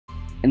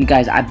And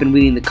guys, I've been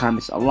reading the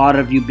comments. A lot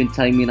of you been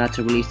telling me not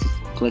to release this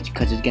glitch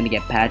because it's gonna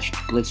get patched,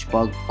 glitch,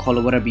 bug, call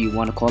it whatever you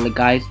want to call it,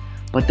 guys.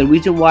 But the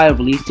reason why I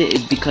released it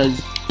is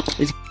because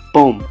it's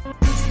boom.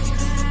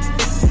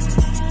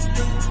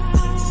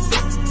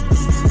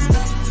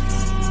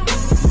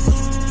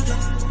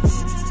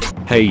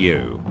 Hey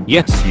you,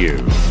 yes you,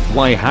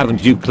 why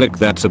haven't you clicked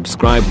that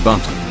subscribe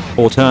button,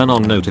 or turn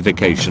on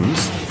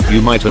notifications?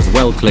 You might as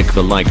well click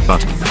the like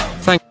button.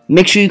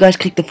 Make sure you guys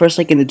click the first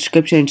link in the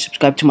description and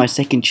subscribe to my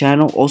second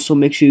channel. Also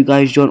make sure you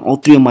guys join all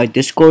 3 of my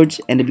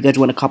discords, and if you guys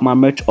want to cop my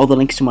merch, all the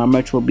links to my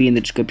merch will be in the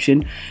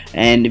description.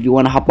 And if you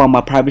want to hop on my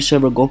private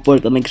server, go for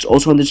it, the link is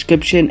also in the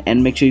description.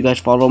 And make sure you guys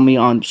follow me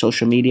on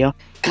social media.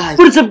 Guys,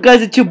 what is up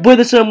guys, it's your boy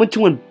the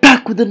Sun121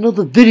 back with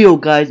another video,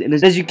 guys. And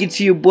as you can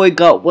see, your boy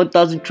got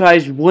 1,000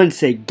 tries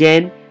once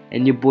again,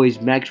 and your boy's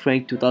max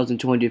rank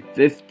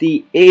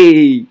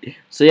 2,258.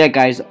 So yeah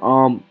guys,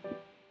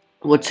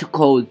 what's it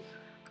called?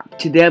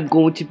 Today I'm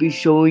going to be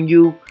showing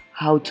you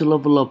how to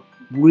level up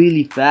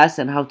really fast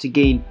and how to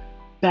gain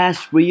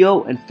fast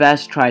RYO and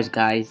fast tries,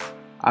 guys.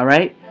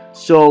 Alright,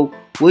 so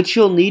what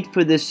you'll need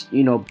for this,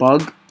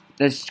 bug,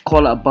 let's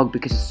call it a bug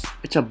because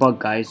it's a bug,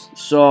 guys.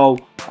 So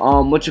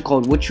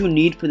what you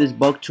need for this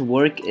bug to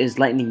work is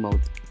lightning mode.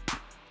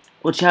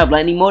 Once you have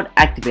lightning mode,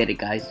 activate it,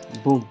 guys.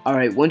 Boom.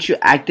 Alright, once you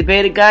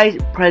activate it, guys,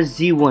 press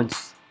Z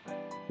once.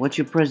 Once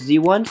you press Z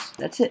once,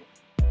 that's it.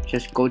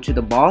 Just go to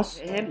the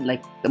boss.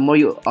 Like, the more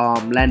you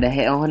land a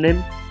hit on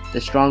him, the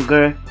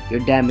stronger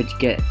your damage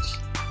gets.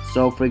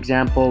 So for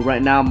example,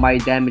 right now my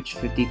damage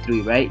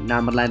 53, right? Now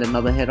I'm gonna land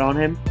another hit on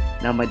him.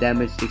 Now my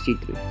damage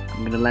 63.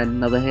 I'm gonna land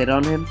another hit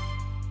on him.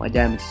 My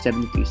damage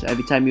 73. So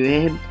every time you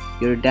hit him,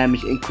 your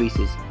damage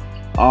increases.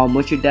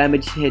 Once your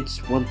damage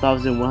hits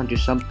 1,100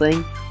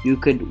 something, you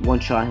could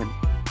one-shot him.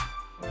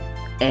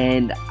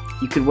 And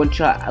you could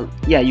one-shot,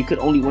 you could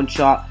only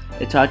one-shot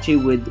Itachi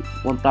with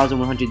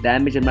 1,100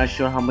 damage. I'm not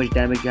sure how much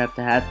damage you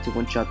have to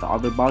one-shot the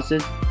other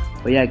bosses.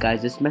 But yeah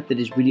guys, this method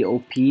is really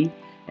OP.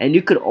 And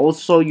you could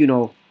also,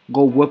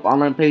 go whip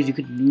online players. You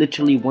could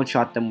literally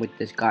one-shot them with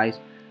this, guys.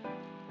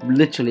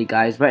 Literally,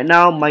 guys. Right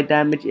now my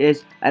damage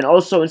is, and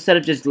also instead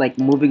of just like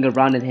moving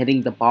around and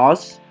hitting the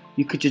boss,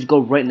 you could just go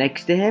right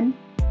next to him.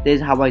 This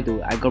is how I do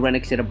it. I go right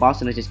next to the boss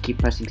and I just keep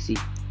pressing C.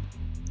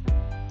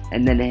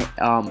 And then it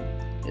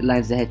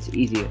lands the hits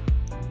easier.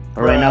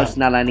 But right now it's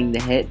not landing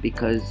the hit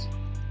because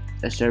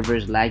the server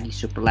is laggy,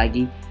 super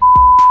laggy.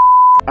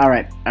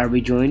 Alright, I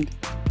rejoined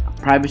a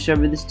private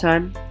server this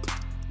time.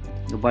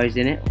 Nobody's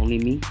in it, only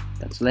me.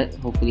 That's lit.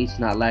 Hopefully it's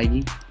not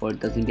laggy or it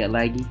doesn't get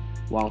laggy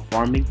while I'm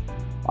farming.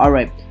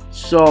 Alright,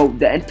 so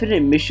the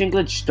infinite mission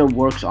glitch still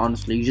works,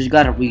 honestly. You just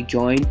gotta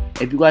rejoin.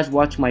 If you guys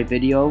watch my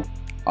video,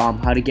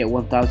 how to get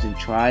 1,000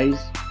 tries,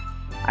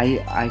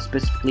 I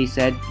specifically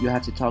said you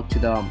have to talk to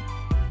the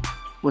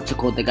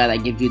the guy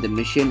that gives you the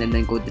mission, and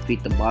then go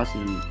defeat the boss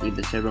and leave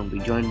the server and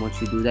rejoin.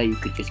 Once you do that, you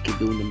could just keep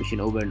doing the mission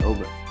over and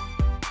over.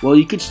 Well,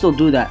 you could still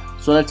do that.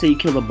 So let's say you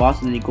kill the boss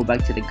and then you go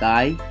back to the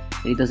guy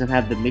and he doesn't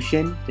have the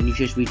mission, then you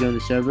just rejoin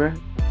the server.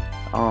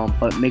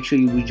 But make sure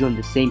you rejoin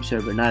the same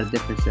server, not a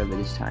different server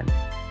this time.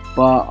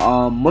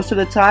 But most of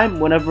the time,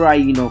 whenever I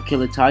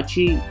kill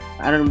Itachi,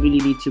 I don't really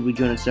need to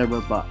rejoin a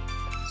server, but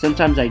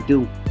sometimes I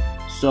do.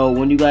 So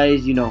when you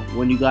guys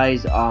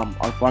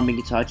are farming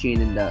Itachi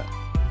and then the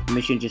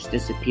mission just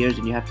disappears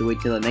and you have to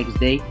wait till the next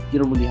day, you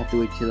don't really have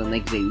to wait till the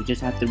next day. You just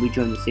have to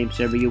rejoin the same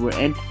server you were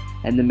in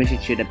and the mission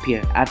should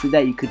appear. After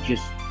that, you could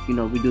just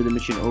redo the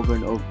mission over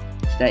and over.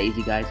 It's that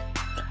easy, guys.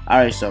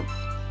 Alright, so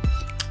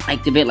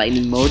activate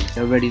lightning mode.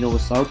 You already know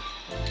what's up.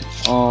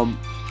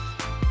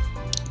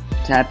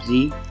 Tap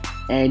Z,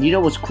 and you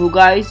know what's cool,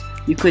 guys?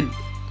 You could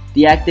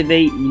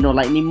deactivate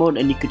lightning mode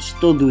and you could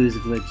still do this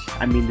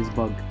glitch, this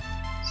bug.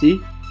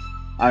 See?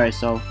 Alright,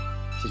 so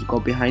just go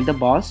behind the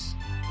boss.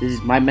 This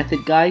is my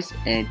method, guys,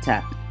 and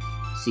tap.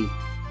 See,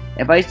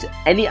 if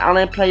any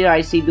online player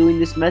I see doing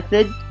this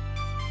method,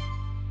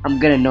 I'm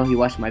gonna know he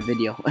watched my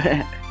video.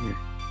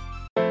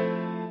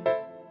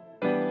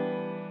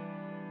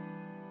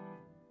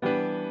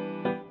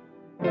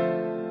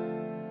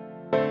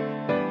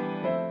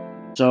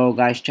 So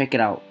guys, check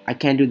it out. I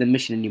can't do the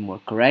mission anymore,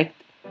 correct?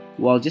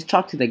 Well, just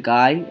talk to the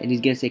guy and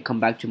he's gonna say come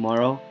back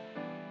tomorrow.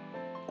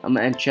 I'm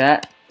gonna end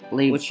chat.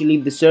 Once you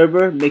leave the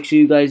server, make sure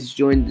you guys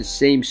join the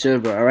same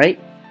server, alright?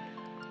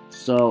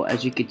 So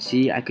as you can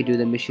see, I could do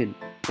the mission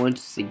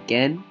once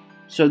again.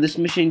 So this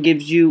mission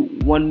gives you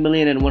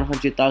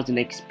 1,100,000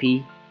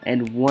 XP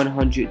and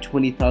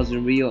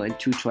 120,000 RYO and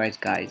 2 tries,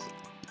 guys.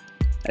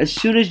 As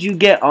soon as you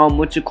get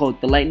the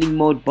lightning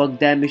mode bug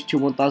damage to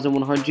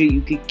 1,100,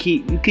 you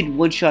could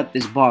one-shot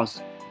this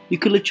boss. You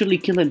could literally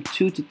kill him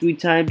 2 to 3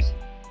 times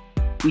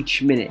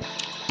each minute,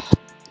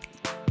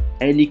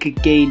 and you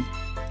could gain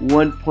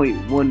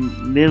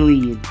 1.1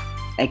 million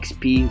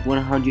XP,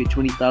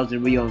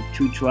 120,000 RYO and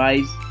 2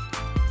 tries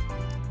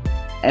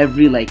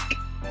every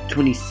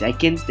 20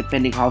 seconds,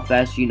 depending how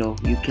fast you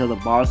kill the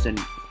boss and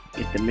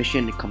get the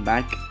mission and come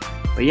back.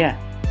 But yeah,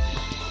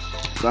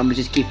 so I'm gonna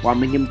just keep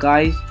farming him,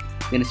 guys.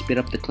 I'm gonna speed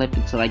up the clip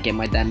until I get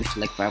my damage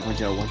to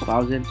 500 or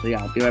 1,000. So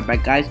yeah, I'll be right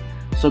back, guys.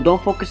 So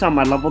don't focus on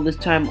my level this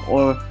time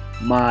or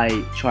my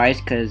tries,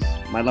 because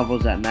my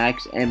level's at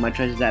max and my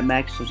tries is at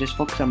max. So just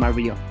focus on my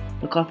RYO.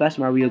 Look how fast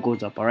my RYO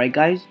goes up, alright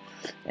guys?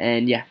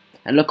 And yeah,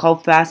 and look how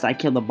fast I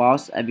kill the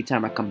boss every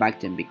time I come back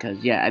to him,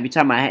 because yeah, every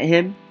time I hit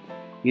him,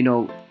 you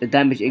know, the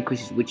damage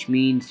increases, which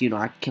means, you know,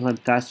 I kill him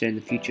faster in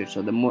the future.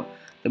 So the more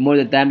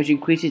the damage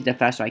increases, the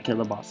faster I kill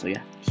the boss. So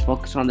yeah, just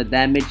focus on the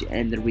damage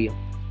and the RYO.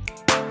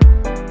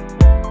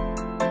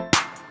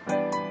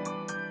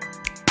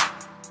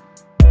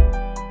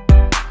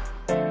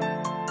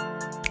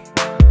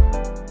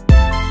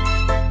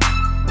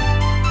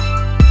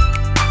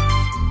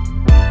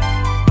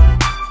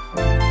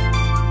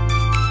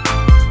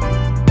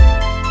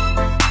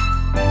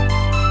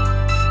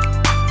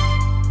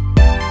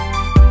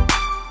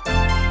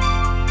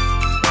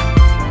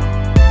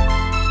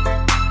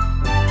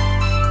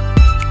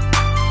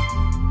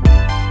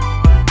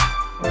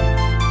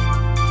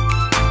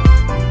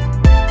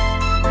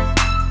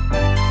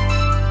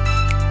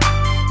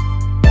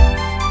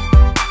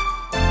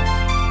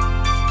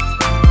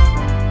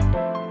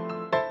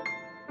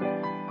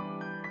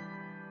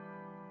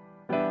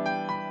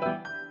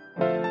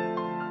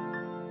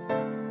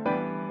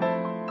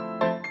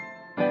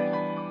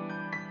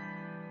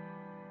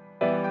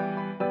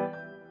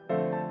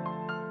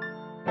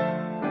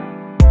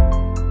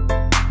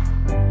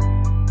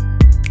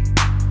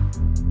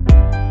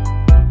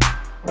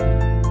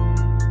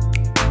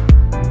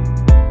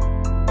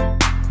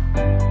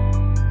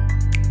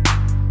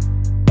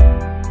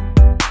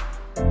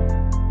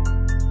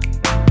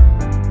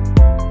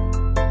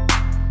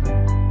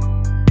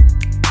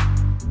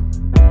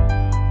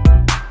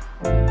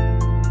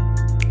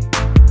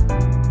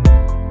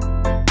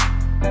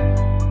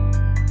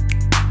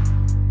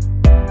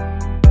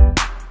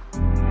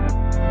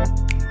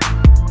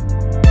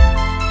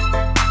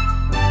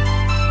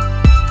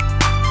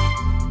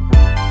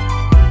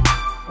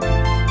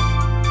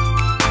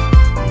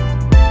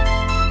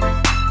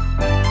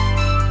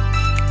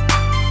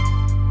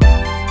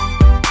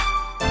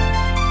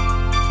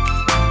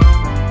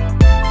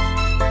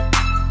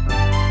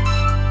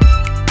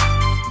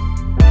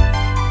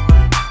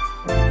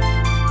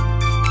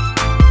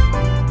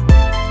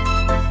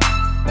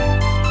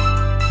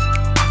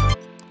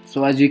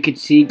 So as you can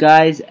see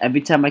guys,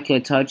 every time I kill a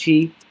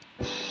Tachi,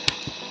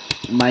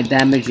 my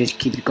damage just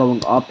keeps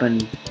going up,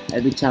 and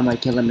every time I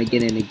kill him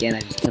again and again, I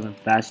just kill him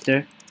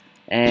faster.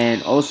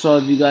 And also,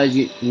 if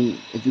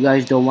you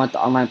guys don't want the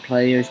online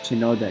players to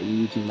know that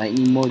you're using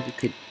lightning mode, you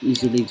could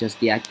easily just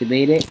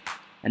deactivate it,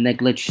 and that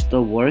glitch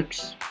still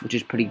works, which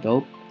is pretty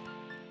dope.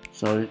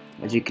 So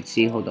as you can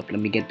see, hold up, let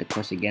me get the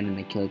quest again and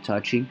I kill a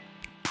Tachi.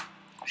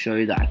 Show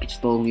you that I could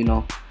still, you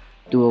know,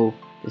 do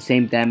the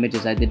same damage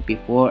as I did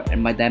before,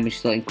 and my damage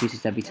still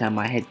increases every time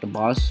I hit the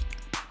boss.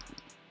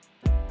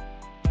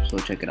 So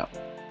check it out.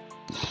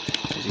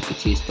 As you can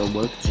see, it still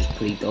works, which is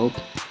pretty dope.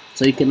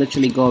 So you can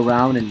literally go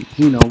around and,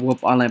 you know,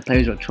 whoop online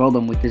players or troll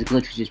them with this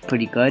glitch, which is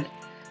pretty good.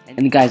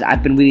 And guys,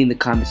 I've been reading the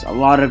comments. A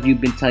lot of you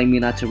have been telling me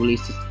not to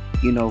release this,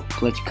 you know,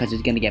 glitch because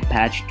it's gonna get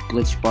patched,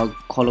 glitch, bug,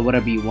 call it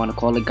whatever you want to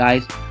call it,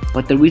 guys.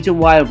 But the reason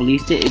why I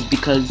released it is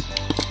because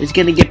it's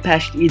gonna get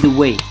patched either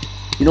way.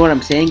 You know what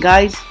I'm saying,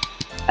 guys?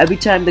 Every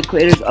time the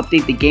creators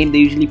update the game, they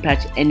usually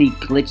patch any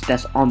glitch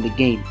that's on the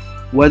game,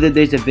 whether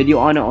there's a video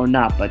on it or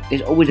not. But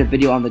there's always a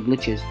video on the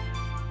glitches.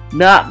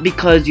 Not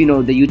because, you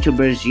know, the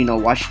YouTubers, you know,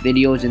 watch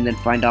videos and then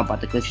find out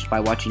about the glitches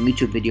by watching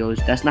YouTube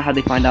videos. That's not how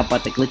they find out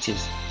about the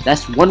glitches.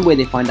 That's one way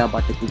they find out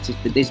about the glitches,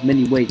 but there's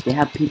many ways. They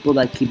have people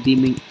that keep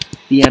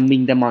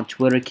DMing them on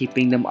Twitter,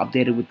 keeping them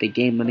updated with the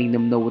game, letting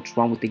them know what's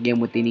wrong with the game,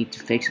 what they need to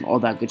fix, and all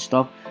that good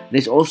stuff.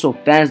 There's also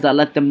fans that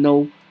let them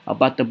know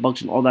about the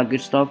bugs and all that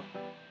good stuff.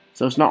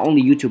 So it's not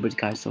only YouTubers,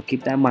 guys, so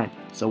keep that in mind.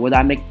 So whether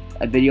I make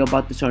a video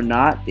about this or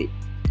not, they're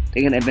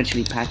gonna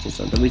eventually patch it.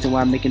 So the reason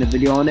why I'm making a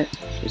video on it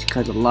is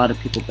because a lot of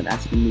people have been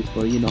asking me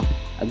for, you know,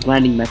 a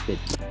grinding method.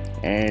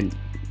 And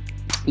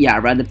yeah,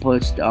 I'd rather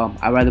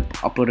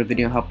upload a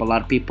video and help a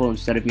lot of people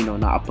instead of, you know,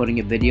 not uploading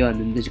a video and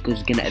then this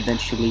is gonna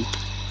eventually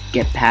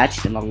get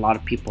patched and a lot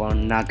of people are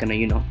not gonna,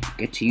 you know,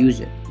 get to use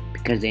it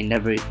because they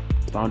never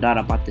found out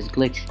about this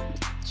glitch.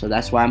 So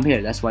that's why I'm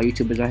here. That's why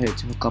YouTubers are here,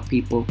 to hook up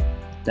people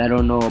that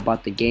don't know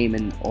about the game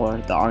and or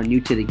that are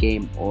new to the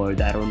game or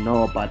that don't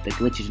know about the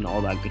glitches and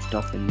all that good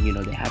stuff, and you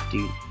know they have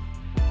to.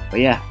 But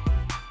yeah,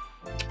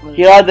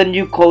 here are the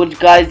new codes,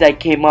 guys,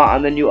 that came out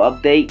on the new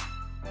update.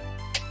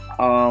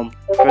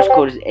 First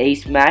code is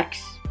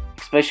AceMAx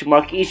exclamation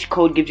mark. Each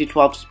code gives you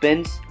 12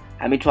 spins.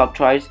 12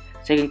 tries.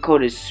 Second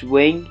code is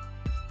Swingjing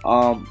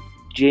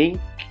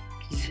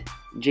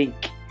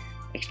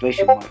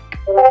exclamation mark.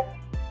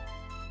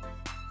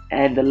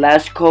 And the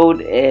last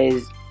code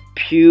is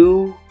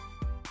Pewngoon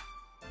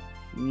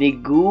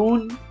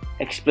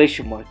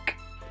exclamation mark.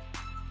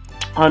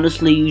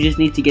 Honestly, you just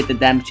need to get the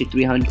damage to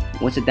 300.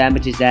 Once the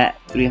damage is at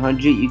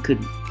 300, you could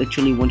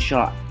literally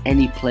one-shot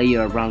any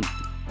player around you.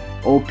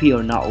 OP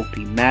or not OP,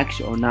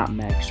 max or not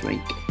max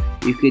rank.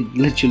 You could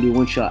literally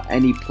one-shot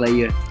any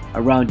player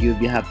around you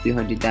if you have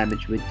 300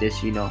 damage with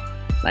this, you know,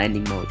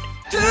 lightning mode.